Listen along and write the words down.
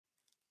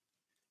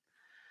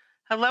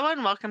Hello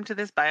and welcome to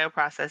this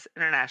BioProcess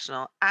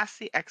International Ask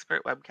the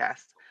Expert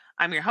webcast.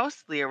 I'm your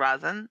host, Leah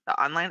Rosen,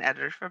 the online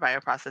editor for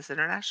BioProcess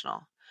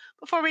International.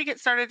 Before we get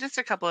started, just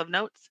a couple of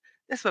notes.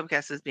 This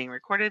webcast is being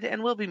recorded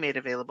and will be made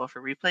available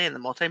for replay in the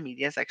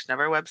multimedia section of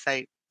our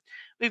website.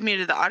 We've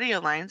muted the audio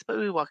lines, but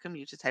we welcome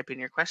you to type in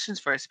your questions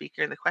for our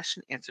speaker in the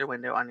question answer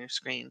window on your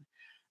screen.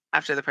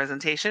 After the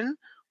presentation,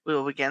 we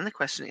will begin the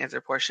question and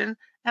answer portion,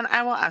 and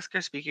I will ask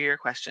our speaker your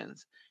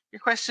questions. Your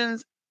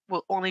questions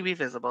will only be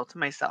visible to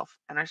myself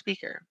and our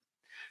speaker.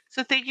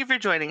 So thank you for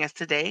joining us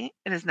today.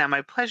 It is now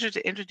my pleasure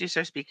to introduce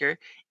our speaker,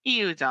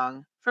 Yu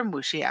Dong from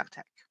Wuxi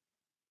AppTech.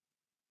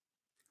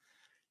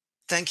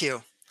 Thank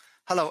you.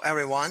 Hello,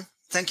 everyone.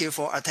 Thank you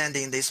for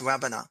attending this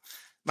webinar.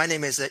 My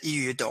name is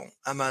Yu Dong.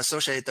 I'm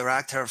Associate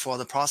Director for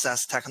the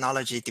Process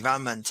Technology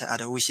Development at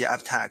Wuxi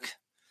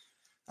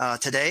AppTech.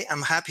 Today,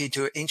 I'm happy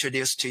to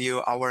introduce to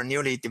you our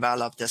newly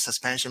developed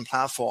suspension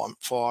platform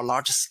for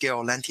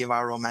large-scale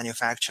lentiviral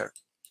manufacture.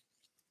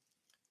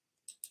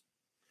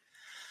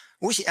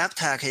 Wuxi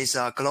AppTech is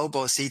a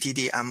global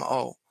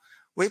CTDMO.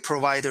 We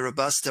provide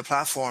robust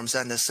platforms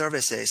and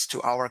services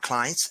to our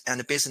clients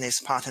and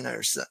business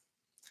partners.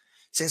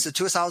 Since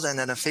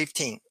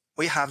 2015,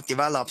 we have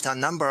developed a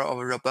number of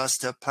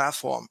robust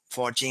platforms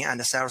for gene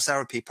and cell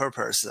therapy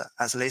purpose,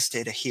 as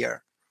listed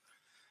here.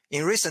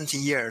 In recent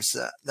years,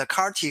 the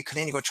CAR-T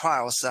clinical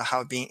trials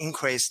have been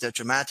increased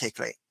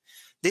dramatically.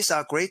 These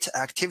are great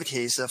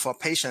activities for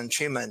patient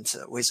treatment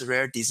with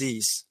rare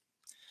disease.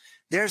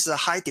 There's a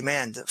high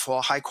demand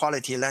for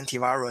high-quality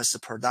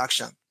lentivirus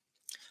production.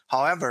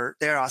 However,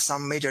 there are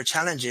some major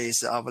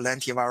challenges of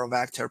lentiviral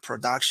vector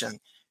production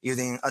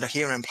using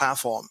adherent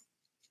platform.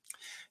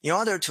 In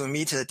order to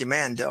meet the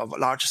demand of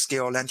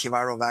large-scale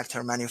lentiviral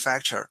vector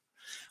manufacture,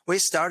 we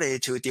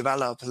started to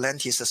develop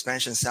lenti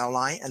suspension cell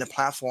line and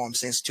platform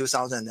since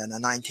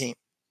 2019.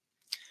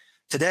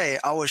 Today,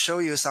 I will show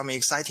you some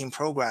exciting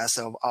progress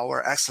of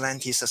our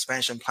XLenti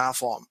suspension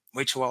platform,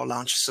 which will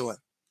launch soon.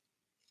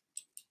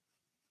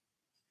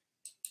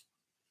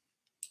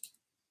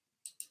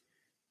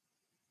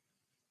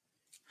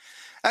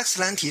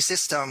 XLenti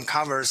system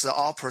covers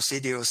all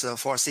procedures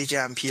for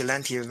cGMP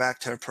lenti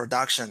vector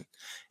production,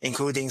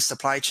 including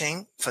supply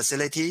chain,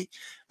 facility,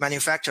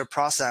 manufacture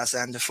process,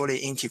 and fully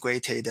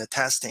integrated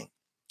testing.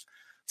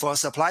 For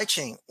supply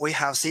chain, we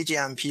have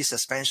cGMP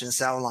suspension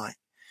cell line,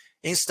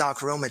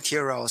 in-stock raw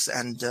materials,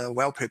 and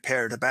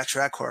well-prepared batch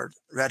record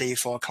ready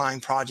for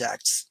client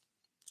projects.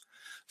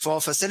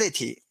 For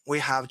facility, we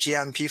have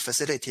GMP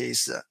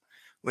facilities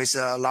with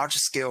a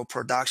large-scale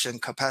production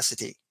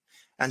capacity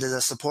and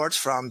the support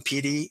from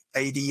PD,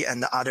 AD,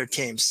 and other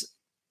teams.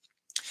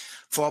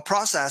 For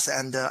process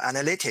and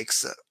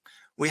analytics,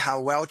 we have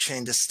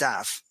well-trained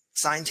staff,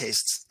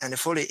 scientists, and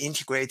fully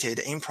integrated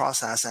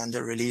in-process and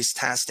release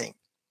testing.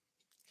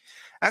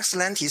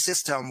 XLenti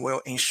system will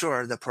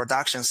ensure the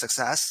production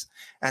success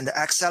and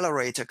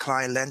accelerate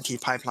client lenti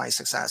pipeline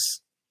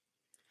success.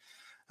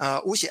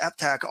 Wuxi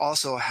AppTech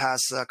also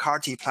has a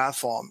CAR-T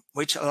platform,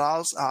 which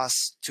allows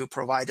us to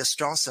provide a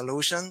strong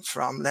solution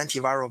from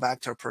lentiviral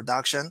vector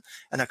production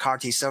and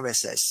CAR-T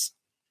services.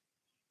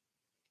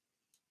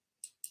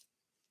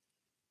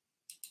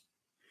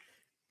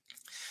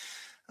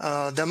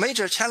 The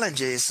major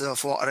challenges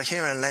for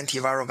adherent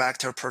lentiviral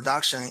vector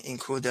production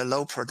include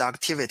low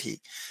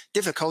productivity,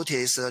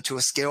 difficulties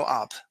to scale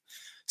up,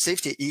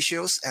 safety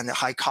issues, and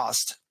high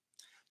cost.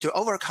 To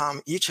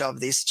overcome each of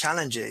these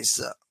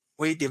challenges,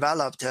 we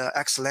developed an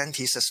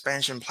XLenti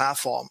suspension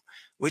platform,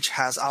 which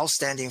has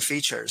outstanding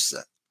features.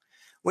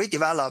 We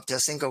developed a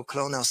single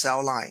clonal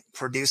cell line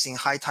producing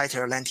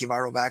high-titer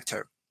lentiviral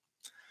vector.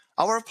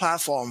 Our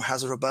platform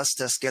has robust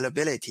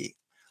scalability,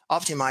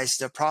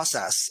 optimized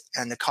process,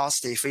 and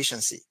cost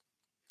efficiency.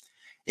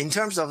 In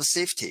terms of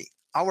safety,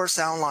 our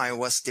cell line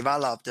was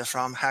developed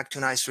from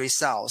HEC293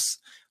 cells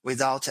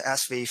without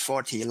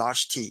SV40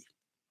 large T.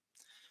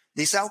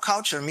 The cell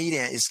culture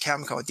medium is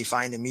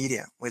chemical-defined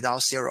medium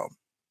without serum.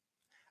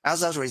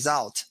 As a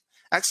result,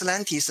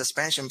 XLenti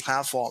suspension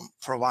platform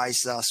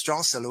provides a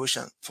strong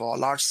solution for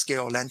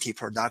large-scale lenti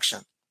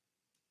production.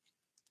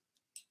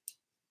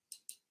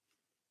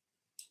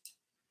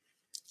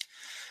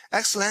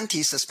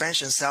 XLenti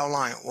suspension cell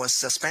line was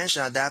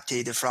suspension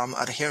adapted from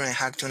adherent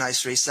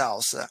HEC293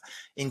 cells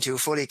into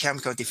fully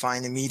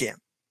chemical-defined medium.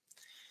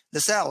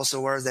 The cells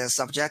were then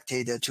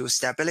subjected to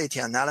stability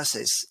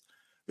analysis,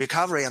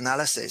 recovery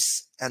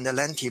analysis, and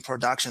lenti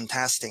production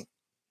testing.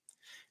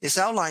 The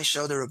cell line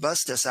showed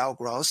robust cell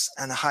growth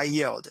and high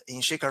yield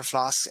in shaker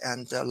flasks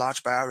and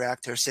large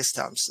bioreactor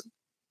systems.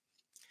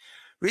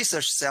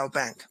 Research cell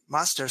bank,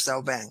 master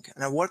cell bank,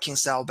 and a working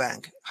cell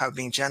bank have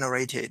been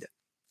generated.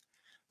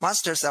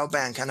 Master cell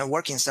bank and a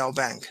working cell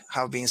bank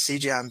have been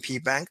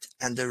cGMP banked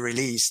and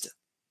released.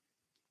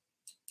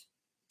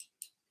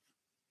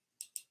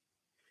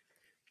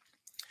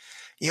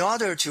 In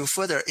order to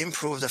further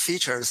improve the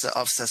features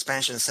of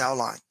suspension cell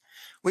line,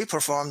 we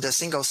performed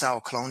single-cell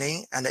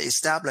cloning and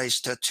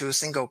established 2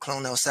 single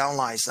clonal cell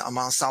lines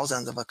among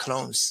thousands of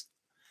clones.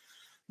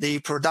 The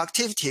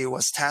productivity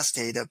was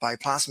tested by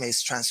plasmid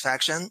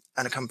transfection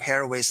and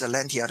compared with the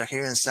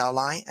lenti-adherent cell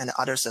line and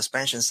other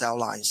suspension cell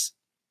lines.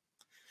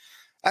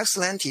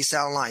 X-lenti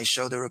cell line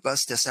showed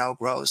robust cell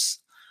growth,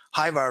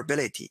 high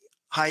variability,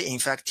 high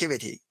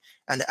infectivity,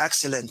 and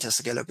excellent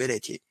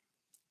scalability.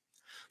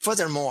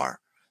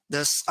 Furthermore,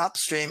 the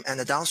upstream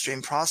and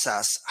downstream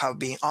process have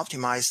been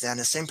optimized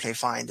and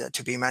simplified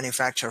to be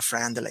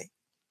manufacturer-friendly.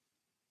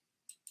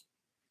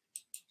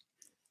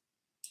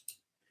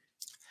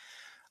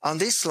 On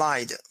this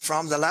slide,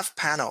 from the left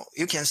panel,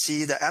 you can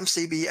see the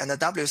MCB and the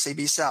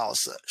WCB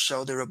cells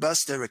show the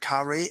robust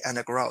recovery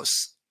and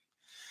growth.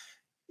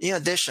 In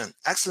addition,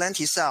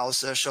 X-lenti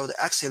cells showed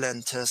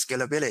excellent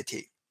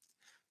scalability.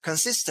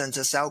 Consistent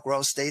cell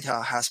growth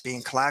data has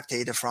been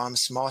collected from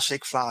small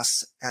shake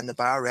flasks and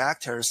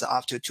bioreactors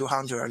up to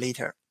 200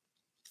 liters.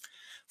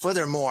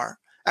 Furthermore,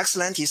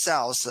 X-lenti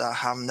cells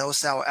have no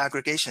cell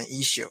aggregation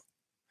issue.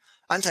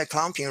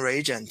 Anti-clumping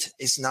reagent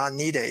is not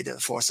needed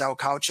for cell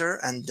culture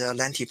and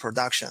lenti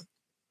production.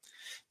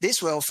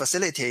 This will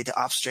facilitate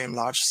upstream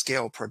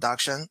large-scale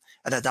production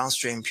and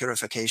downstream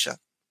purification.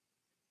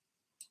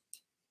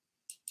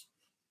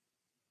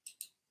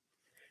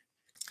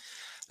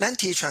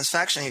 Lenti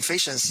transfection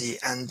efficiency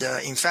and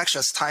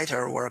infectious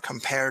titer were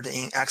compared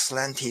in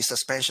X-lenti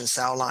suspension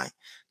cell line,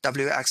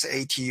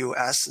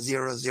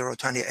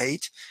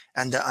 WX-ATU-S0028,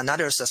 and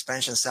another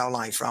suspension cell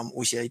line from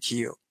WuXi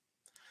ATU.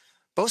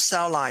 Both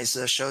cell lines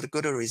showed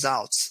good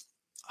results.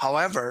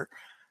 However,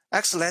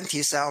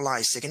 X-lenti cell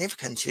line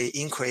significantly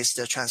increased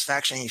the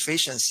transfection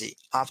efficiency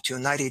up to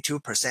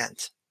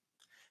 92%.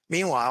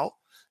 Meanwhile,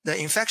 the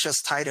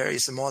infectious titer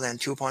is more than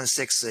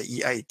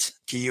 2.6 E8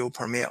 TU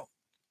per mil.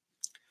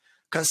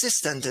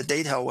 Consistent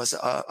data was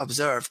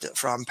observed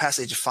from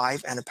passage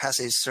 5 and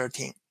passage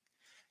 13.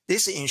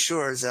 This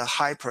ensures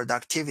high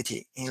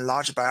productivity in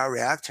large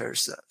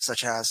bioreactors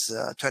such as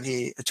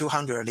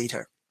 200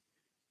 liter.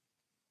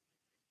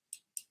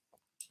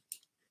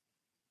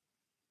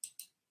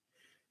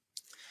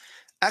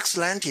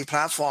 X-lenti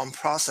platform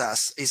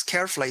process is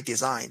carefully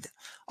designed,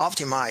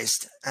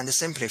 optimized, and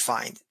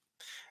simplified.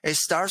 It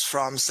starts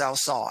from cell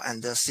saw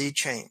and the seed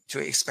chain to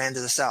expand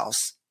the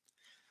cells.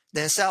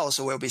 Then cells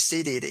will be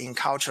seeded in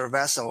culture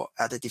vessel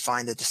at a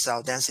defined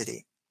cell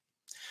density.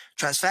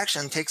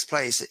 Transfection takes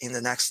place in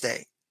the next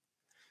day.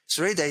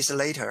 3 days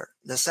later,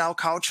 the cell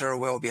culture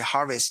will be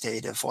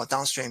harvested for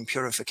downstream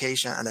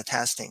purification and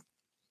testing.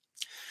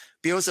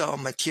 Bills of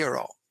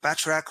material,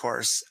 batch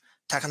records,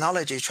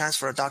 technology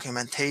transfer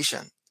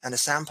documentation, and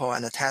sample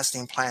and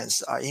testing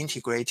plans are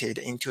integrated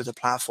into the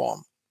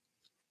platform.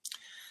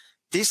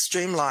 This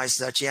streamlines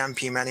the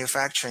GMP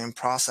manufacturing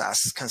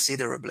process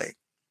considerably.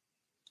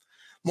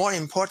 More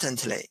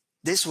importantly,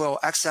 this will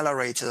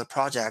accelerate the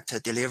project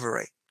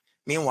delivery,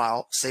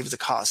 meanwhile save the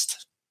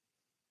cost.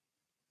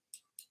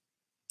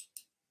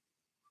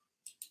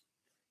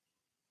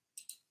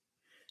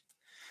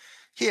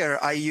 Here,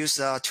 I use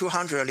a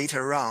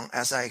 200-liter run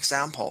as an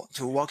example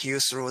to walk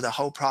you through the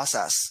whole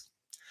process.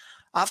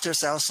 After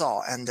cell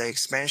saw and the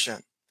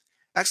expansion,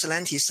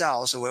 X-lenti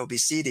cells will be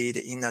seeded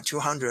in a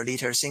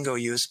 200-liter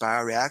single-use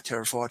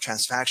bioreactor for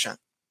transfection.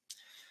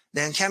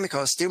 Then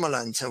chemical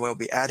stimulant will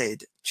be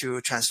added to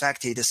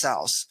transfected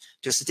cells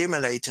to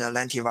stimulate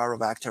lentiviral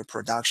vector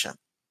production.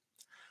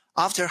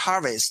 After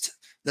harvest,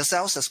 the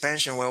cell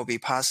suspension will be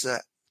passed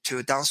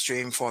to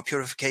downstream for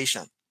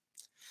purification.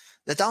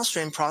 The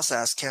downstream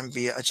process can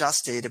be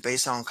adjusted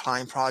based on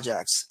client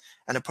projects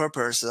and the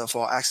purpose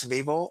for ex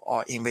vivo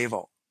or in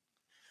vivo.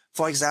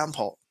 For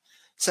example,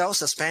 cell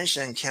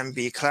suspension can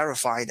be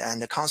clarified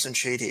and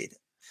concentrated.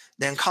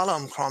 Then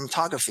column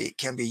chromatography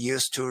can be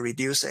used to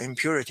reduce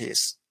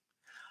impurities.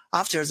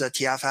 After the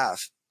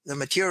TFF, the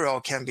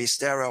material can be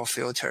sterile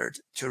filtered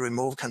to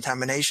remove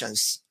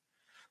contaminations.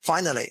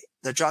 Finally,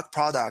 the drug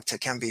product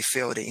can be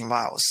filled in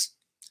vials.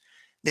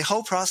 The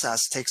whole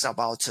process takes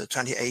about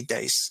 28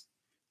 days.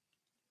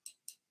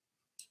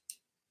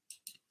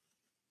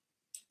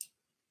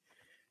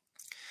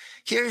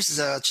 Here is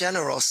the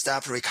general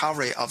step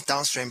recovery of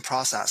downstream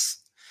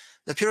process.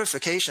 The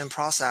purification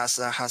process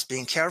has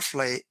been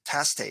carefully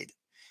tested.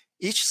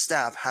 Each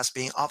step has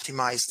been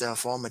optimized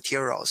for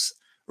materials,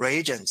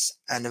 reagents,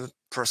 and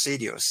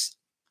procedures.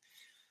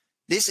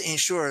 This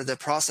ensures the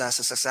process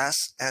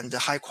success and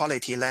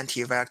high-quality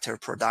lenti vector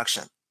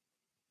production.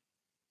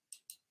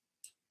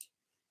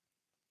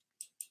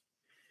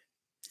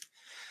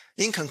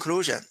 In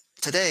conclusion,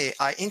 today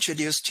I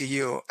introduced to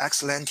you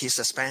X-lenti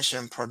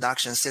suspension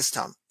production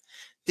system.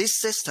 This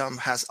system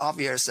has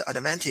obvious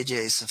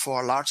advantages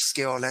for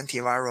large-scale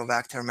lentiviral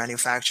vector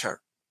manufacture.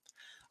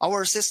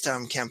 Our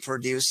system can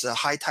produce a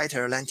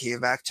high-titer lenti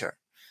vector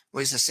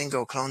with a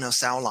single clonal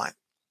cell line.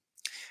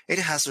 It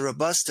has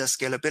robust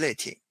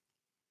scalability.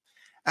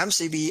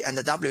 MCB and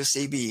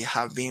WCB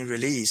have been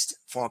released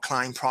for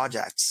client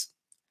projects.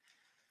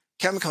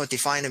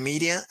 Chemical-defined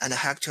medium and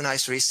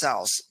HEC293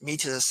 cells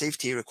meet the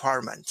safety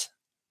requirement.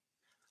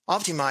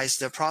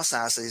 Optimized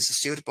process is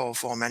suitable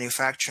for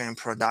manufacturing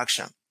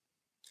production.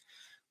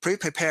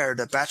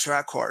 Pre-prepared batch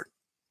record,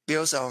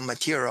 bills of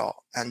material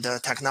and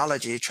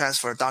technology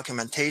transfer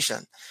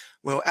documentation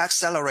will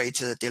accelerate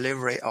the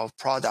delivery of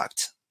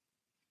product.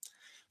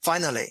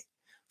 Finally,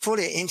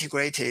 fully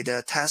integrated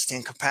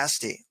testing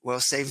capacity will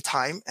save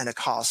time and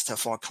cost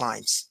for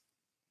clients.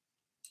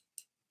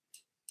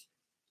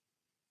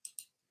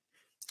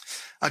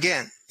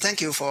 Again,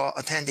 thank you for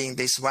attending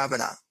this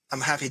webinar.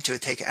 I'm happy to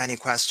take any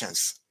questions.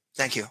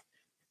 Thank you.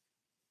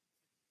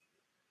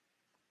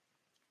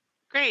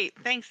 Great,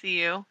 thanks,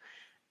 you.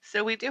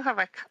 So we do have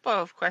a couple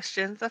of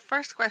questions. The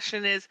first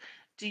question is,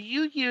 do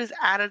you use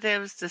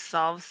additives to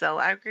solve cell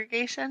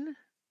aggregation?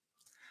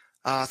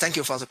 Thank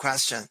you for the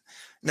question.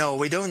 No,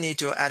 we don't need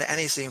to add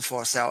anything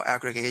for cell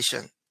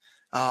aggregation.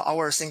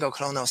 Our single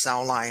clonal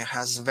cell line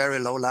has very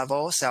low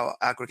level cell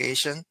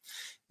aggregation.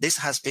 This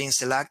has been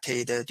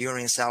selected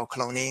during cell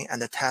cloning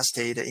and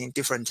tested in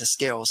different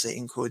scales,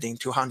 including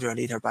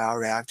 200-liter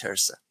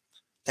bioreactors.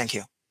 Thank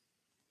you.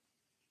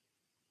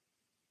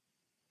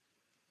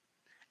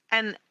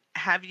 And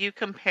have you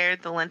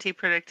compared the lenti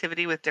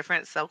productivity with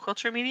different cell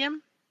culture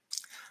medium?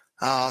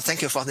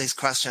 Thank you for this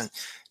question.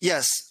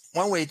 Yes,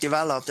 when we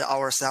developed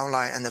our cell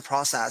line and the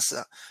process,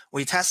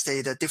 we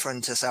tested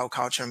different cell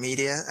culture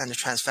media and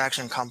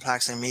transfection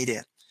complex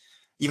media.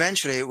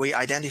 Eventually, we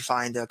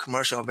identified the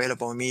commercial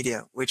available media,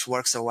 which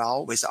works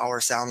well with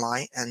our cell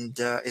line and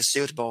is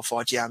suitable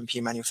for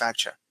GMP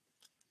manufacture.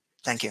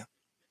 Thank you.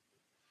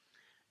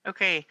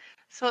 Okay,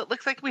 so it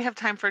looks like we have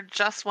time for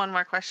just one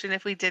more question.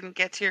 If we didn't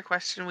get to your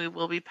question, we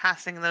will be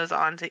passing those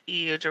on to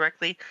EU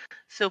directly.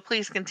 So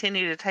please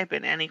continue to type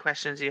in any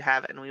questions you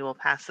have and we will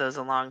pass those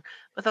along.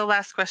 But the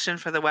last question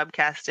for the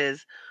webcast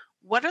is,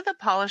 what are the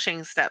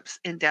polishing steps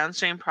in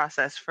downstream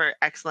process for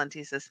excellent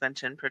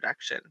suspension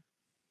production?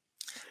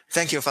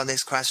 Thank you for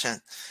this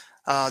question.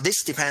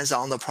 This depends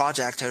on the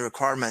project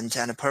requirement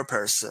and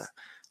purpose.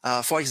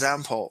 For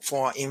example,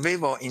 for in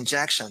vivo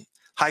injection,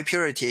 high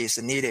purity is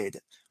needed.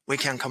 We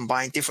can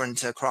combine different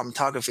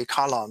chromatography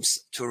columns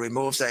to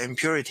remove the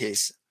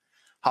impurities.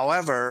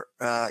 However,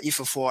 if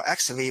for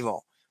ex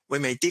vivo, we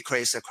may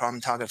decrease the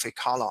chromatography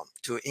column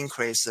to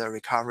increase the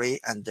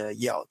recovery and the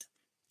yield.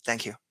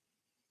 Thank you.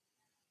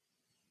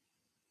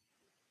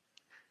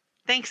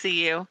 Thanks,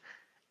 EU,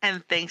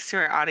 and thanks to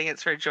our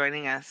audience for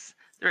joining us.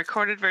 The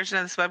recorded version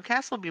of this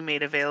webcast will be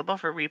made available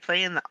for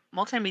replay in the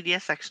multimedia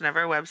section of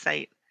our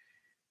website.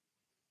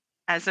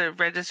 As a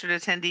registered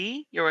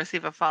attendee, you'll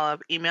receive a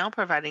follow-up email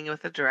providing you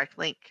with a direct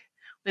link.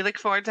 We look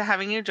forward to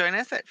having you join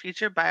us at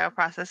future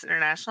BioProcess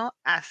International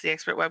Ask the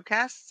Expert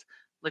webcasts.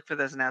 Look for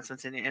those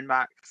announcements in your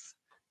inbox.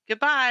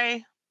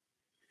 Goodbye.